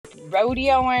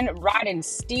rodeoing, riding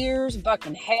steers,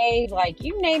 bucking hay, like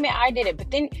you name it, I did it.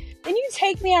 But then you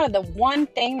take me out of the one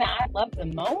thing that I love the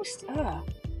most.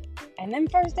 And then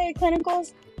first day of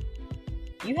clinicals,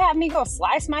 you have me go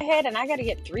slice my head and I got to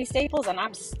get 3 staples and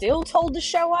I'm still told to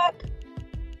show up?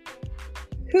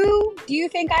 Who do you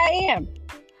think I am?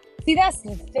 See, that's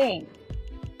the thing.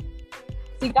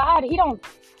 See, God,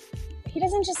 He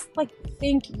doesn't just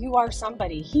think you are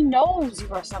somebody. He knows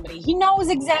you are somebody. He knows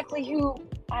exactly who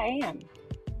I am.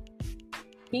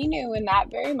 He knew in that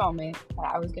very moment that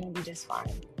I was going to be just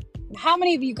fine. And how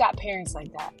many of you got parents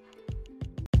like that?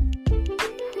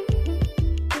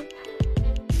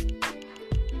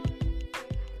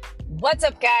 What's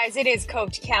up, guys? It is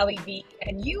Coach Callie B,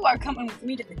 and you are coming with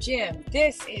me to the gym.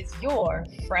 This is your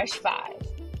Fresh 5.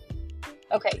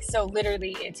 Okay, so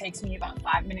literally it takes me about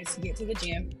 5 minutes to get to the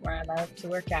gym where I love to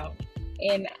work out.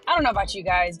 And I don't know about you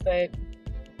guys, but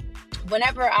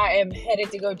whenever I am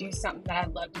headed to go do something that I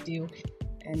love to do,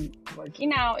 and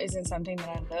working out isn't something that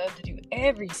I love to do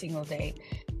every single day,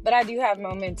 but I do have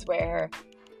moments where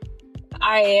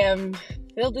I am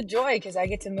filled with joy because I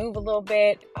get to move a little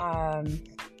bit.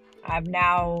 I've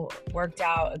now worked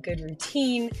out a good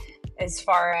routine as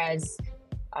far as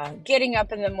getting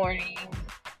up in the morning,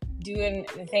 doing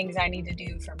the things I need to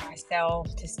do for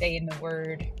myself to stay in the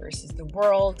Word versus the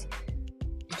world,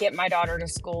 get my daughter to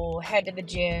school, head to the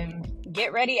gym,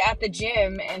 get ready at the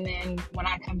gym, and then when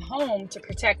I come home to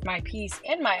protect my peace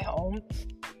in my home,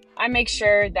 I make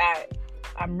sure that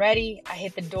I'm ready. I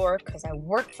hit the door because I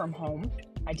work from home.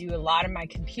 I do a lot of my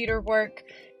computer work,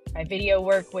 my video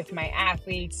work with my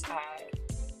athletes,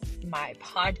 my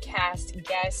podcast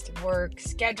guest work,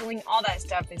 scheduling, all that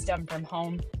stuff is done from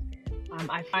home.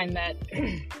 I find that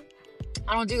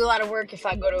I don't do a lot of work if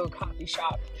I go to a coffee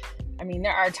shop. I mean,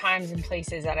 there are times and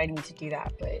places that I need to do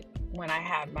that, but when I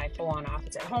have my full-on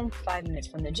office at home, 5 minutes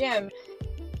from the gym,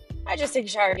 I just take a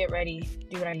shower, get ready,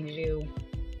 do what I need to do,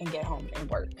 and get home and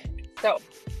work. So,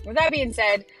 with that being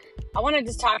said, I wanted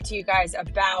to talk to you guys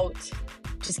about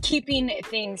just keeping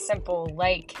things simple,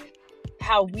 like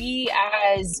how we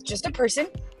as just a person,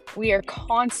 we are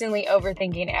constantly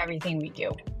overthinking everything we do.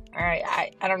 All right,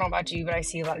 I don't know about you, but I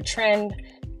see a lot of trend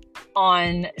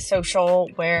on social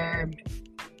where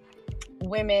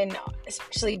women,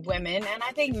 especially women, and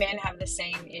I think men have the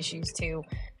same issues too,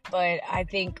 but I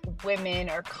think women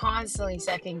are constantly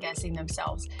second guessing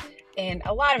themselves. And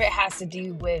a lot of it has to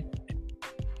do with,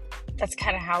 that's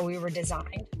kind of how we were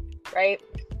designed, right?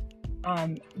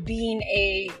 Being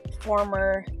a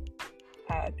former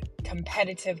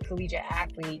competitive collegiate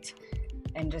athlete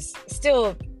and just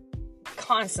still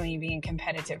constantly being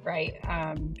competitive, right?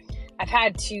 I've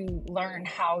had to learn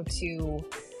how to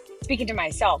speak into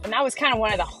myself, and that was kind of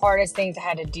one of the hardest things I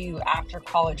had to do after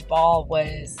college ball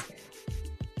was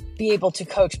be able to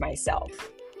coach myself.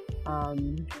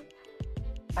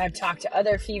 I've talked to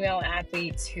other female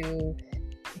athletes who,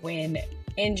 when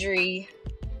injury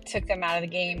took them out of the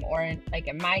game, or like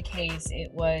in my case,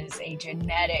 it was a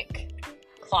genetic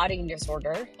clotting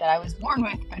disorder that I was born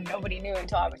with, but nobody knew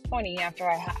until I was 20 after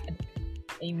I had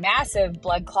a massive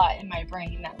blood clot in my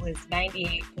brain that was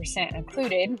 98%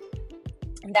 occluded.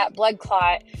 That blood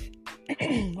clot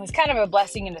was kind of a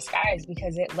blessing in disguise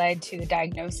because it led to the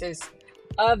diagnosis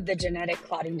of the genetic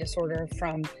clotting disorder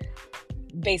from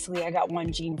basically I got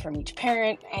one gene from each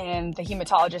parent, and the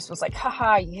hematologist was like,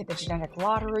 haha, you hit the genetic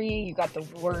lottery, you got the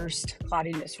worst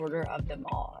clotting disorder of them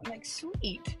all. I'm like,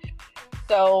 sweet.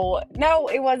 So no,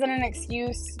 it wasn't an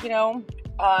excuse,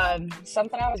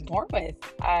 something I was born with.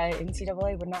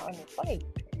 NCAA would not let me play.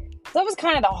 So that was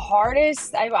kind of the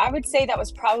hardest. I would say that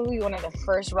was probably one of the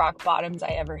first rock bottoms I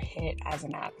ever hit as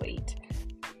an athlete.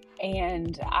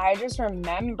 And I just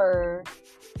remember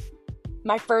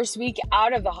my first week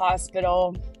out of the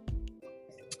hospital,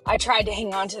 I tried to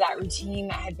hang on to that routine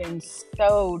that had been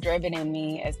so driven in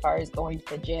me as far as going to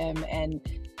the gym and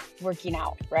working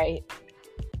out, right?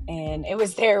 And it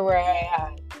was there where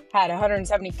I had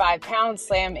 175 pounds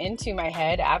slam into my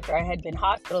head after I had been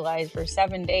hospitalized for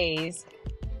 7 days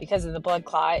because of the blood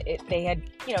clot. They had,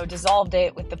 dissolved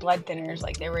it with the blood thinners.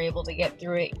 Like, they were able to get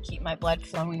through it and keep my blood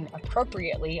flowing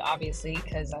appropriately, obviously,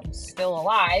 because I'm still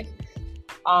alive.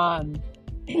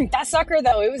 That sucker,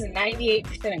 though, it was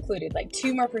 98% included, like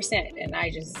 2 more percent. And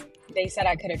they said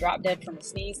I could have dropped dead from a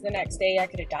sneeze the next day. I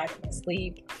could have died in my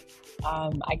sleep.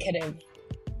 I could have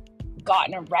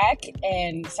gotten a wreck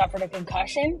and suffered a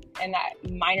concussion, and that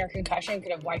minor concussion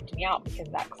could have wiped me out because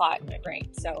of that clot in my brain.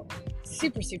 So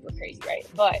super, super crazy, right?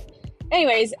 But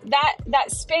anyways,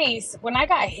 that space, when I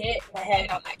got hit in the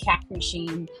head on that calf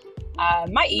machine,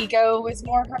 my ego was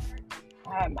more hurt.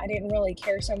 I didn't really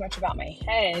care so much about my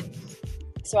head.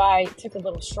 So I took a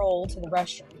little stroll to the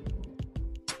restroom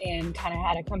and kind of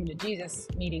had a coming to Jesus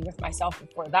meeting with myself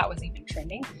before that was even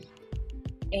trending.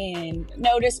 And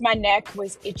noticed my neck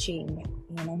was itching.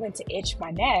 And I went to itch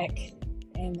my neck,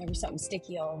 and there was something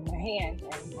sticky all in my hand.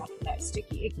 And that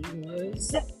sticky icky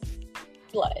was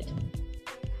blood.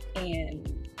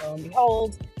 And lo and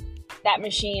behold, that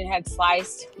machine had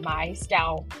sliced my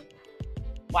scalp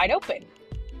wide open.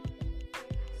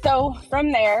 So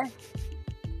from there,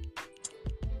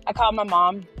 I called my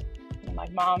mom. I'm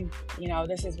like, Mom,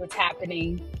 this is what's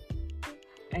happening.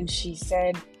 And she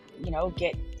said,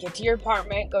 get to your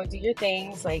apartment, go do your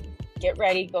things, like get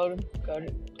ready, go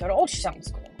to ultrasound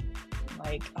school. I'm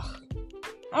like,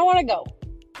 I don't want to go.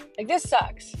 Like, this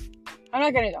sucks. I'm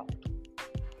not gonna go.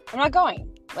 I'm not going.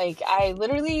 Like, I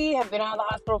literally have been out of the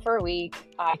hospital for a week.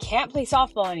 I can't play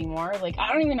softball anymore. Like,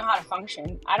 I don't even know how to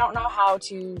function. I don't know how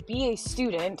to be a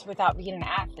student without being an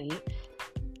athlete.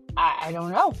 I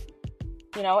don't know.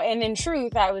 And in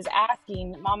truth, I was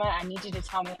asking, Mama, I need you to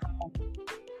tell me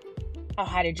how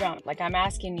high to jump. Like, I'm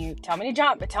asking you, tell me to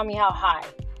jump, but tell me how high.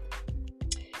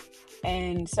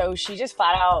 And so she just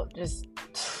flat out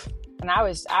and I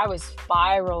was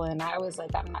spiraling. I was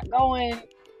like, I'm not going.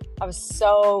 I was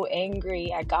so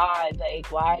angry at God.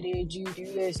 Like, why did you do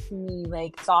this to me?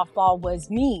 Like, softball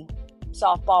was me.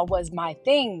 Softball was my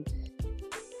thing.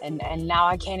 And now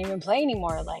I can't even play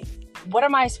anymore. Like, what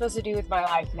am I supposed to do with my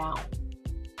life now?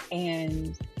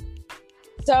 And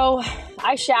so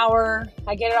I shower,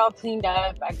 I get it all cleaned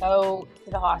up, I go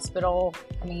to the hospital.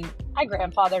 I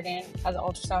grandfathered in as an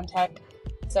ultrasound tech.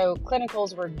 So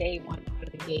clinicals were day one out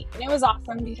of the gate. And it was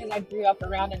awesome because I grew up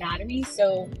around anatomy.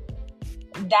 So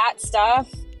that stuff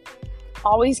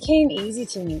always came easy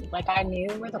to me. Like, I knew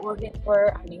where the organs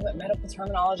were, I knew what medical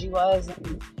terminology was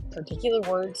and particular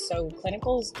words. So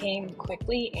clinicals came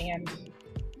quickly and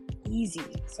easy,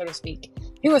 so to speak.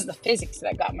 It was the physics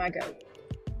that got my goat.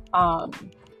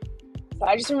 So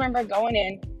I just remember going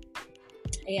in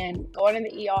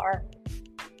the ER,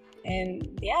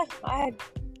 and yeah, I had,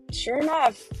 sure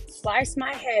enough, sliced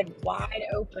my head wide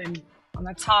open on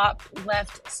the top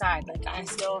left side. Like, I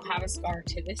still have a scar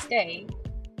to this day.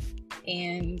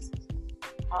 And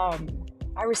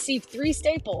I received 3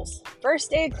 staples. First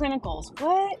day of clinicals.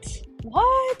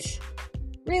 What?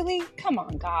 Really? Come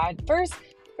on, God. First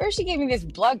she gave me this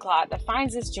blood clot that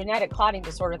finds this genetic clotting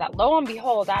disorder that, lo and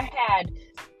behold, I had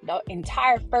the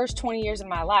entire first 20 years of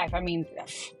my life.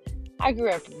 I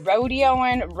grew up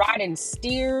rodeoing, riding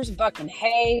steers, bucking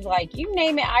hay, like, you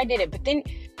name it, I did it. But then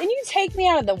you take me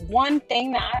out of the one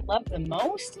thing that I love the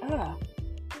most.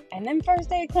 And then first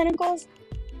day of clinicals,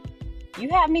 you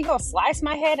have me go slice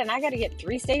my head and I got to get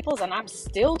 3 staples and I'm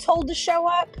still told to show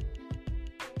up?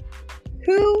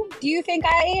 Who do you think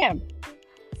I am?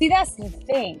 See, that's the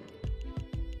thing.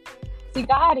 See,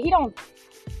 God, he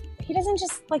doesn't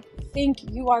just think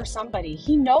you are somebody.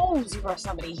 He knows you are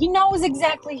somebody. He knows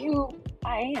exactly who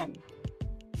I am.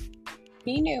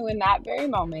 He knew in that very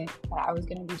moment that I was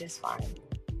going to be just fine.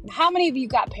 And how many of you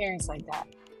got parents like that?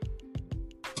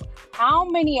 How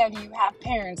many of you have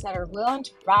parents that are willing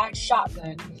to ride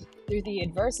shotgun through the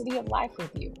adversity of life with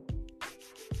you?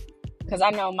 Because I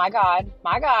know my God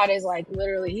is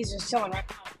literally, he's just chilling right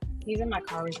now. He's in my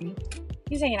car with me.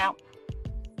 He's hanging out.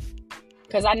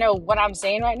 Because I know what I'm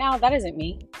saying right now, that isn't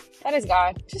me. That is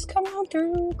God. Just coming on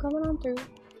through.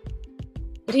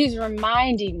 But he's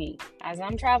reminding me as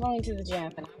I'm traveling to the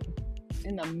gym and I'm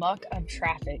in the muck of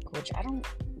traffic, which I don't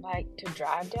like to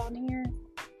drive down here.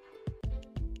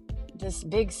 This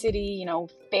big city,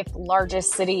 5th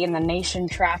largest city in the nation,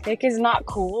 traffic is not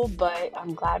cool, but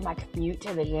I'm glad my commute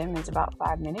to the gym is about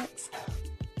 5 minutes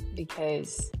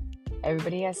because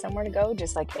everybody has somewhere to go,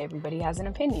 just like everybody has an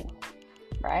opinion,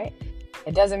 right?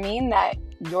 It doesn't mean that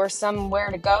your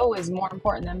somewhere to go is more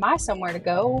important than my somewhere to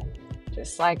go,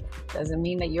 just like doesn't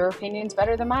mean that your opinion's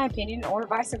better than my opinion or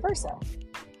vice versa.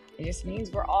 It just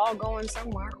means we're all going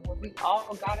somewhere or we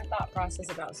all got a thought process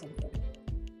about something.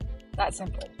 That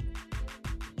simple.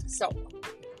 So,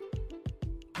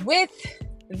 with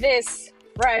this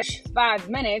fresh 5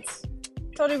 minutes,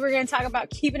 I told you we're going to talk about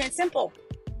keeping it simple.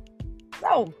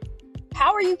 So,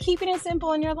 how are you keeping it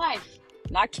simple in your life?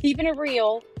 Not keeping it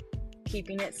real,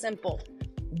 keeping it simple.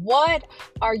 What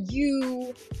are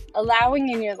you allowing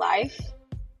in your life?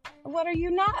 What are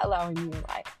you not allowing in your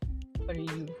life? What are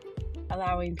you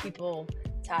allowing people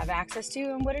to have access to?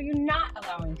 And what are you not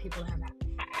allowing people to have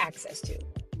access to?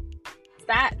 It's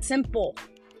that simple.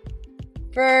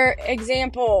 For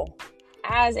example,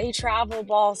 as a travel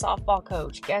ball softball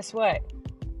coach, guess what?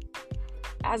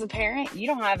 As a parent, you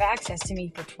don't have access to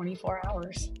me for 24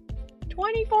 hours.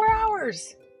 24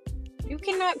 hours! You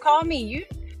cannot call me.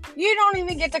 You don't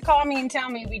even get to call me and tell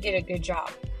me we did a good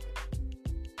job.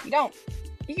 You don't.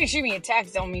 You can shoot me a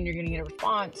text, don't mean you're going to get a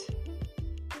response.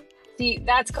 See,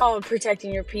 that's called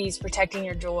protecting your peace, protecting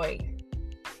your joy,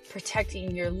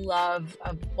 protecting your love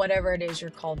of whatever it is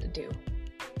you're called to do.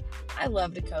 I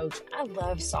love to coach. I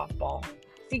love softball.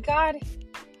 See, God,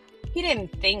 He didn't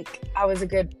think I was a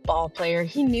good ball player.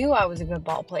 He knew I was a good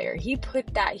ball player. He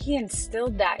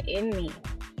instilled that in me.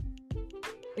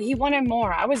 But He wanted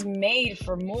more. I was made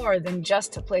for more than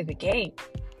just to play the game.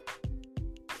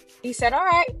 He said, all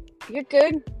right, you're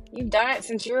good. You've done it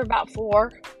since you were about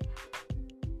 4.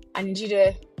 I need you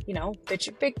to, put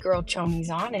your big girl chonies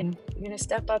on and you're going to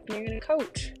step up and you're going to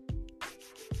coach.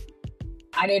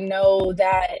 I didn't know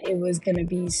that it was going to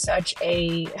be such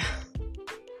a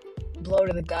blow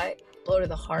to the gut, blow to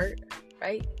the heart,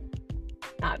 right?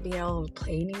 Not being able to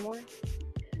play anymore.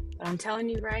 But I'm telling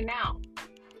you right now,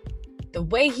 the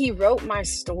way He wrote my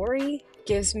story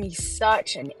gives me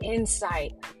such an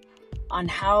insight on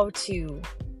how to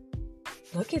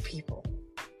look at people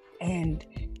and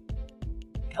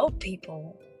help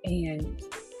people and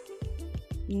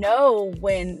know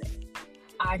when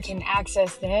I can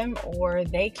access them or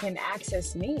they can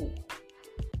access me.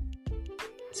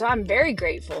 So I'm very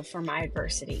grateful for my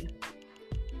adversity.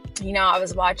 I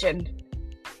was watching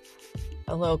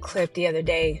a little clip the other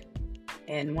day,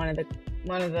 and one of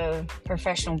the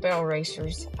professional barrel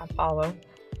racers I follow,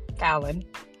 Fallon,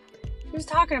 he was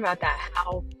talking about that,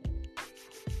 how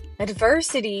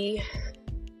adversity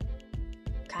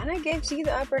kind of gives you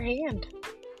the upper hand.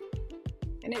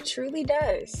 And it truly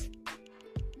does.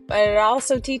 But it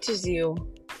also teaches you,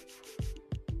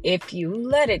 if you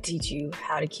let it teach you,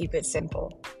 how to keep it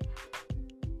simple.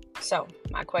 So,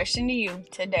 my question to you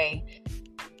today,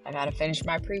 I got to finish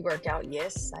my pre-workout.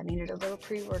 Yes, I needed a little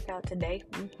pre-workout today.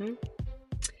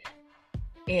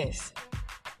 Is,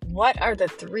 what are the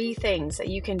 3 things that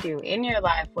you can do in your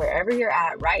life, wherever you're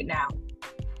at right now?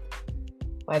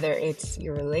 Whether it's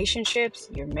your relationships,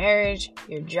 your marriage,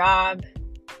 your job,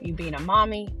 you being a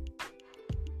mommy,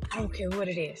 I don't care what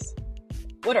it is.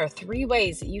 What are 3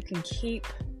 ways that you can keep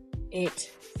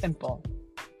it simple?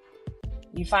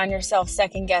 You find yourself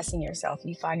second guessing yourself.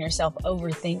 You find yourself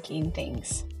overthinking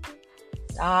things.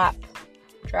 Stop,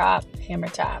 drop, hammer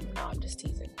time. No, I'm just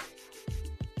teasing.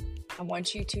 I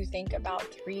want you to think about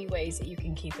 3 ways that you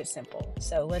can keep it simple.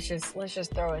 So let's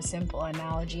just throw a simple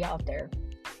analogy out there.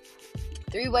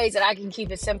 3 ways that I can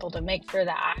keep it simple to make sure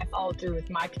that I follow through with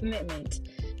my commitment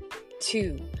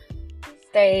to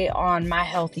stay on my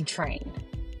healthy train.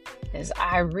 Is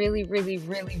I really, really,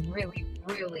 really, really,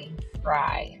 really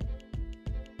try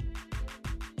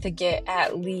to get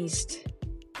at least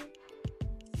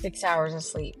 6 hours of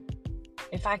sleep.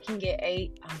 If I can get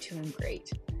 8, I'm doing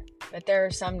great. But there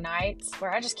are some nights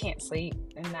where I just can't sleep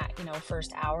in that,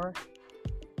 first hour.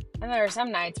 And there are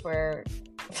some nights where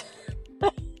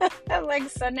like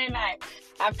Sunday night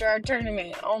after our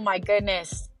tournament, oh my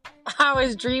goodness, I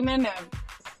was dreaming of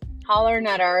hollering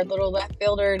at our little left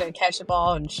fielder to catch the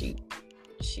ball, and she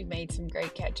made some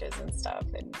great catches and stuff,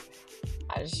 and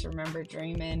I just remember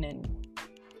dreaming, and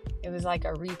it was like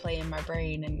a replay in my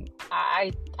brain, and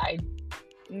I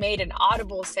made an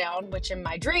audible sound, which in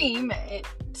my dream it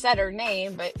said her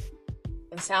name, but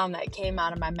the sound that came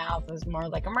out of my mouth was more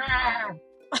like a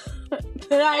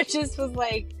but I just was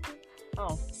like,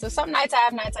 oh. So some nights I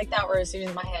have nights like that where as soon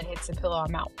as my head hits the pillow,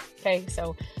 I'm out. Okay,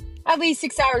 so at least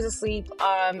 6 hours of sleep.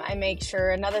 I make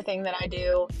sure, another thing that I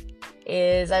do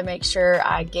is I make sure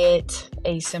I get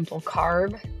a simple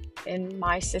carb in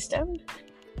my system,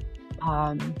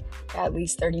 at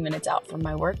least 30 minutes out from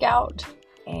my workout.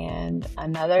 And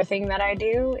another thing that I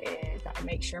do is I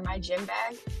make sure my gym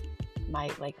bag, my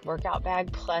workout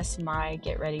bag plus my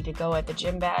get ready to go at the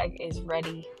gym bag is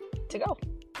ready to go.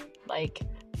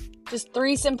 Just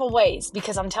 3 simple ways,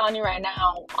 because I'm telling you right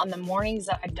now, on the mornings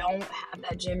that I don't have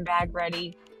that gym bag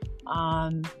ready,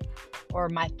 or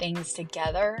my things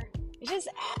together, it just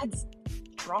adds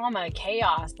drama,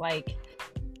 chaos.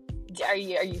 Are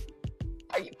you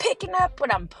picking up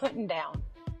what I'm putting down?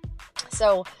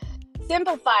 So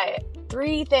simplify it.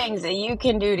 3 things that you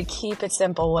can do to keep it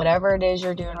simple, whatever it is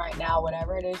you're doing right now,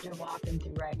 whatever it is you're walking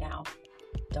through right now.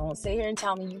 Don't sit here and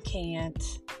tell me you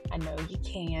can't. I know you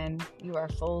can. You are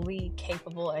fully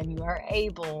capable and you are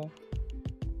able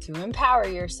to empower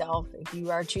yourself. If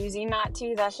you are choosing not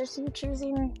to, that's just you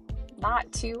choosing not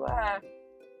to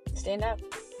stand up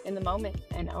in the moment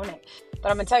and own it.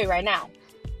 But I'm going to tell you right now,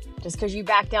 just because you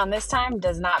back down this time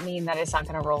does not mean that it's not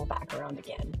going to roll back around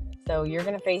again. So you're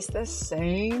going to face the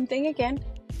same thing again.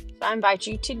 So I invite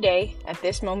you today, at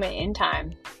this moment in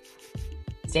time,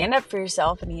 stand up for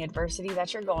yourself in the adversity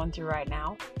that you're going through right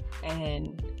now,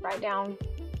 and write down,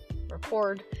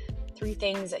 record 3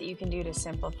 things that you can do to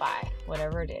simplify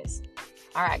whatever it is.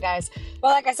 All right, guys.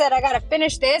 Well, like I said, I got to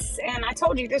finish this, and I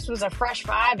told you this was a fresh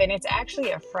 5, and it's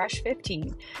actually a fresh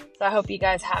 15. So I hope you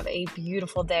guys have a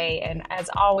beautiful day. And as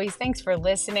always, thanks for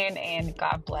listening, and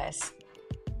God bless.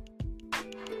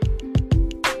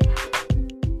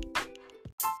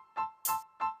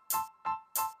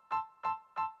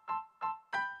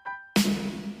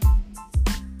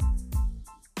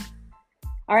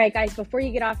 All right, guys, before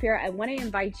you get off here, I want to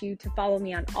invite you to follow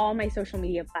me on all my social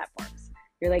media platforms.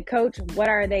 You're like, Coach, what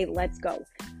are they? Let's go.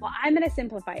 Well, I'm going to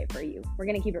simplify it for you. We're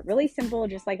going to keep it really simple,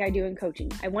 just like I do in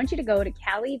coaching. I want you to go to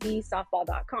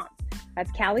CallieVSoftball.com.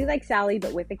 That's Callie like Sally,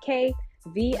 but with a K,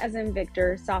 V as in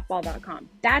Victor, softball.com.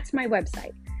 That's my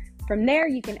website. From there,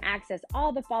 you can access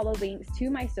all the follow links to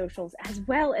my socials, as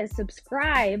well as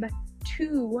subscribe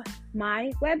to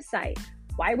my website.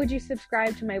 Why would you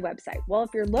subscribe to my website? Well,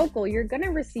 if you're local, you're going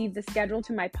to receive the schedule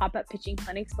to my pop-up pitching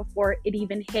clinics before it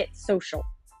even hits social.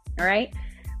 All right.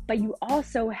 But you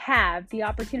also have the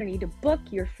opportunity to book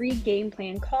your free game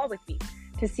plan call with me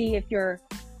to see if you're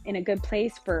in a good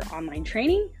place for online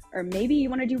training, or maybe you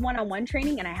want to do one-on-one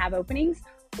training and I have openings,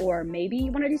 or maybe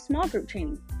you want to do small group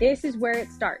training. This is where it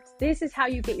starts. This is how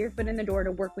you get your foot in the door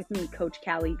to work with me, Coach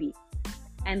Callie V.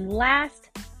 And last,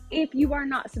 if you are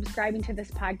not subscribing to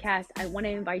this podcast, I want to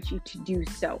invite you to do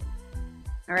so.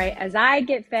 All right. As I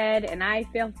get fed and I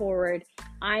fail forward,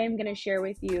 I am going to share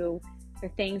with you the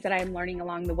things that I'm learning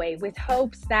along the way, with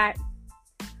hopes that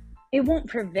it won't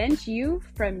prevent you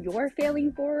from your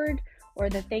failing forward or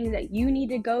the things that you need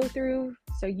to go through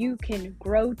so you can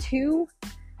grow too,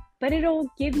 but it'll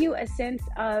give you a sense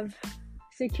of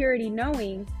security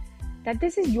knowing that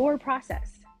this is your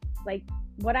process. Like,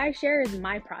 what I share is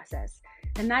my process.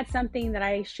 And that's something that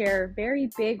I share very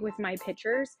big with my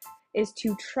pitchers, is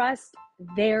to trust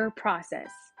their process.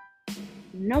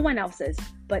 No one else's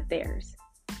but theirs.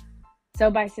 So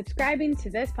by subscribing to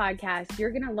this podcast, you're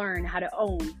going to learn how to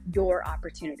own your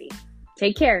opportunity.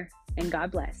 Take care and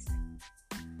God bless.